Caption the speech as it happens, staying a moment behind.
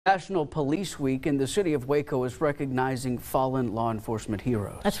National Police Week in the city of Waco is recognizing fallen law enforcement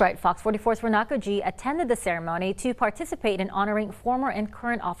heroes. That's right. Fox 44's Renako G attended the ceremony to participate in honoring former and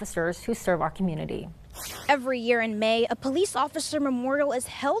current officers who serve our community. Every year in May, a police officer memorial is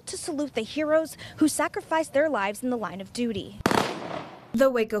held to salute the heroes who sacrificed their lives in the line of duty. The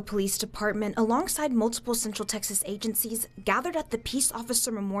Waco Police Department, alongside multiple Central Texas agencies, gathered at the Peace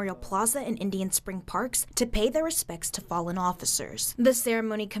Officer Memorial Plaza in Indian Spring Parks to pay their respects to fallen officers. The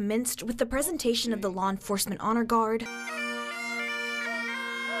ceremony commenced with the presentation of the Law Enforcement Honor Guard,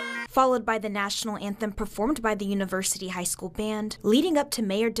 followed by the national anthem performed by the University High School Band, leading up to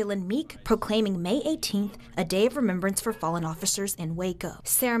Mayor Dylan Meek proclaiming May 18th a day of remembrance for fallen officers in Waco.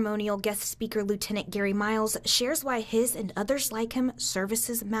 Ceremonial guest speaker Lieutenant Gary Miles shares why his and others like him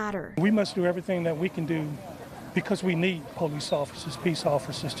services matter. We must do everything that we can do because we need police officers, peace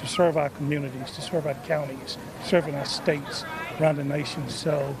officers to serve our communities, to serve our counties, serving our states around the nation.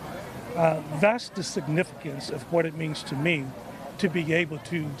 So that's the significance of what it means to me to be able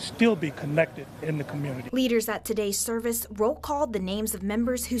to still be connected in the community. Leaders at today's service roll called the names of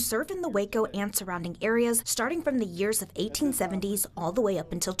members who served in the Waco and surrounding areas starting from the years of 1870s all the way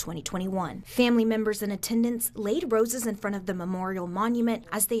up until 2021. Family members in attendance laid roses in front of the memorial monument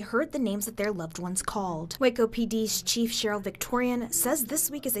as they heard the names of their loved ones called. Waco PD's Chief Cheryl Victorian says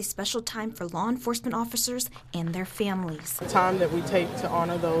this week is a special time for law enforcement officers and their families. The time that we take to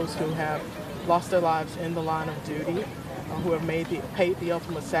honor those who have lost their lives in the line of duty, who have paid the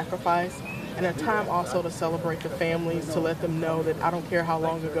ultimate sacrifice, and a time also to celebrate the families, to let them know that I don't care how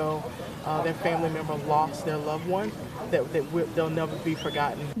long ago their family member lost their loved one, they'll never be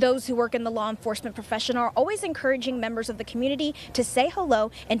forgotten. Those who work in the law enforcement profession are always encouraging members of the community to say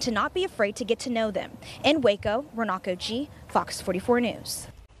hello and to not be afraid to get to know them. In Waco, Renako G, Fox 44 News.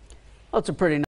 Well, it's a pretty